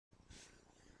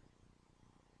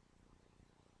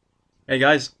Hey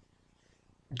guys,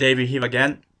 Davey here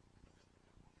again.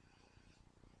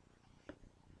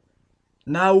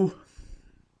 Now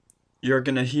you're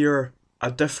gonna hear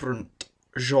a different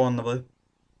genre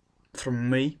from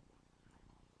me.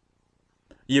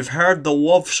 You've heard the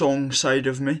love song side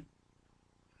of me.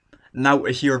 Now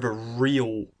to hear the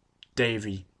real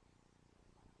Davey.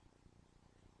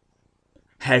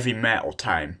 Heavy metal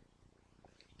time.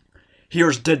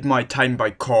 Here's Did My Time by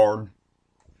Korn.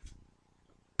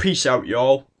 Peace out,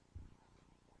 y'all.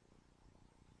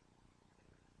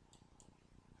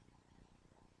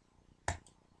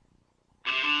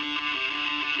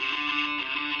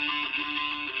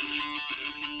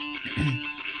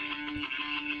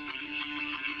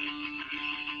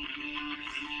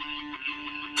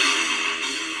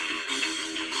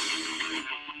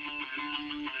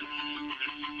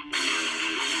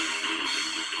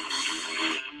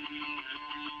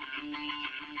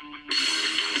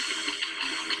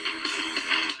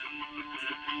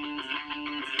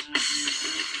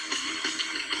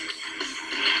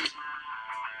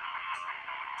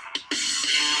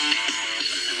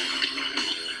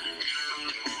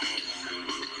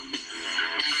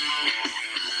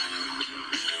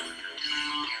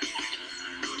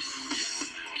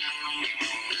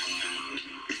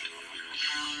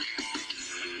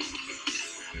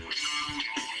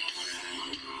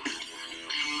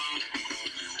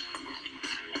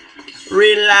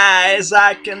 Realize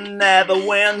I can never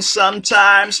win.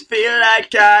 Sometimes feel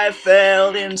like I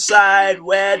failed inside.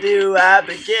 Where do I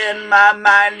begin? My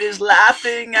mind is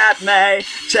laughing at me.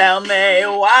 Tell me,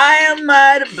 why am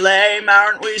I to blame?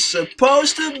 Aren't we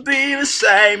supposed to be the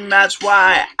same? That's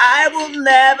why I will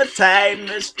never tame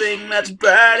this thing that's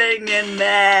burning in me.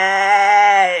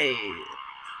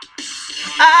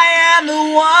 I am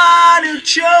the one who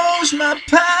chose my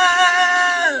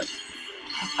path.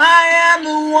 I am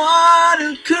the one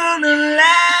who couldn't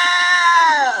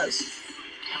last.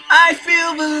 I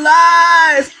feel the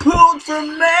life pulled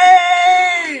from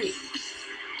me.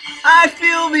 I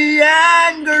feel the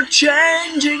anger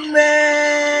changing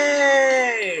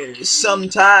me.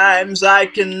 Sometimes I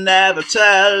can never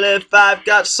tell if I've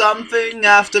got something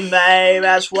after me.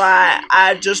 That's why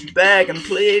I just beg and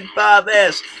plead for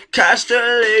this curse to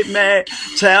leave me.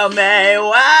 Tell me,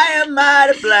 why am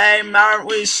I to blame? Aren't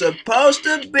we supposed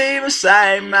to be the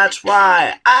same? That's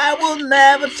why I will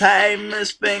never tame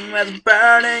this thing that's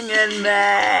burning in me.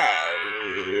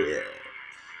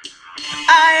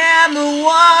 I am the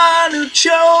one who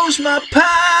chose my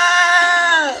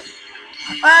path.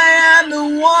 I am the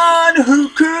one who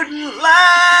couldn't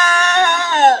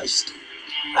last.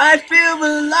 I feel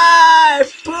the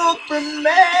life pulled from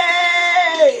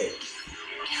me.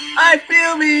 I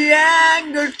feel the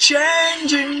anger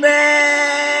changing me.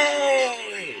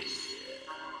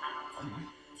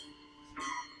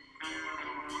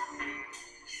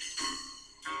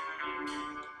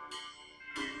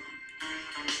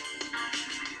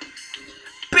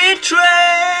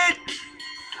 Betrayed,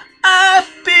 I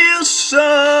feel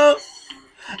so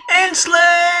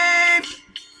enslaved.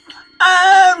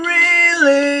 I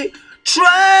really tried.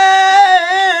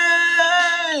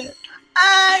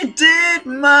 I did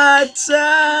my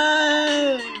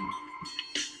time.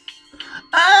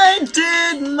 I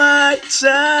did my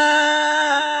time.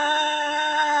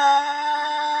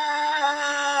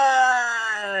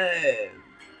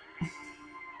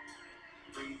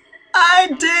 I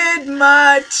did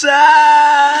my time.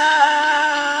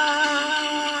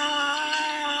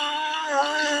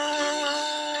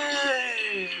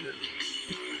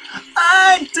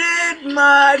 I did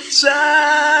my time.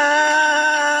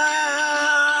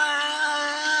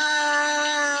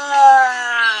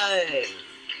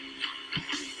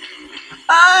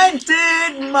 I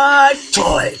did my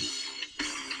time.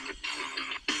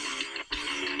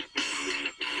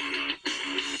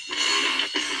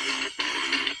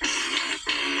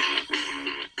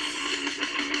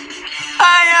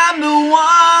 I am the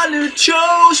one who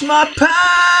chose my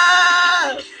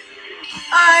path.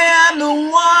 I am the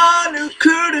one who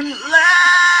couldn't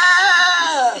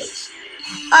last.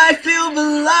 I feel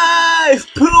the life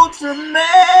pulled from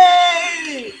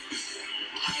me.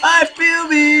 I feel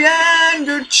the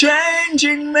anger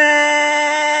changing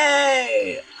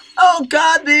me. Oh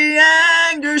God, the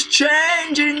anger's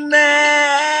changing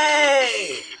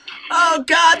me. Oh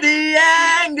God, the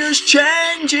anger's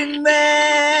changing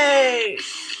me.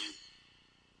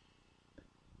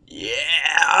 Yeah.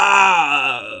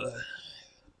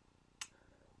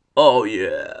 Oh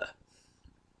yeah.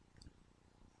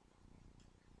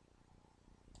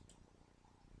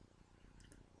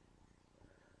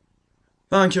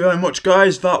 Thank you very much,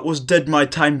 guys. That was Did My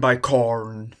Time by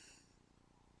Korn.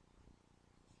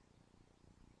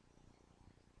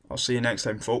 I'll see you next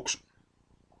time, folks.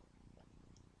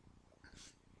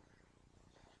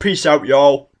 Peace out,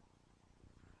 y'all.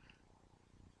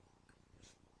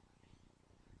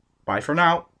 Bye for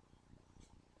now.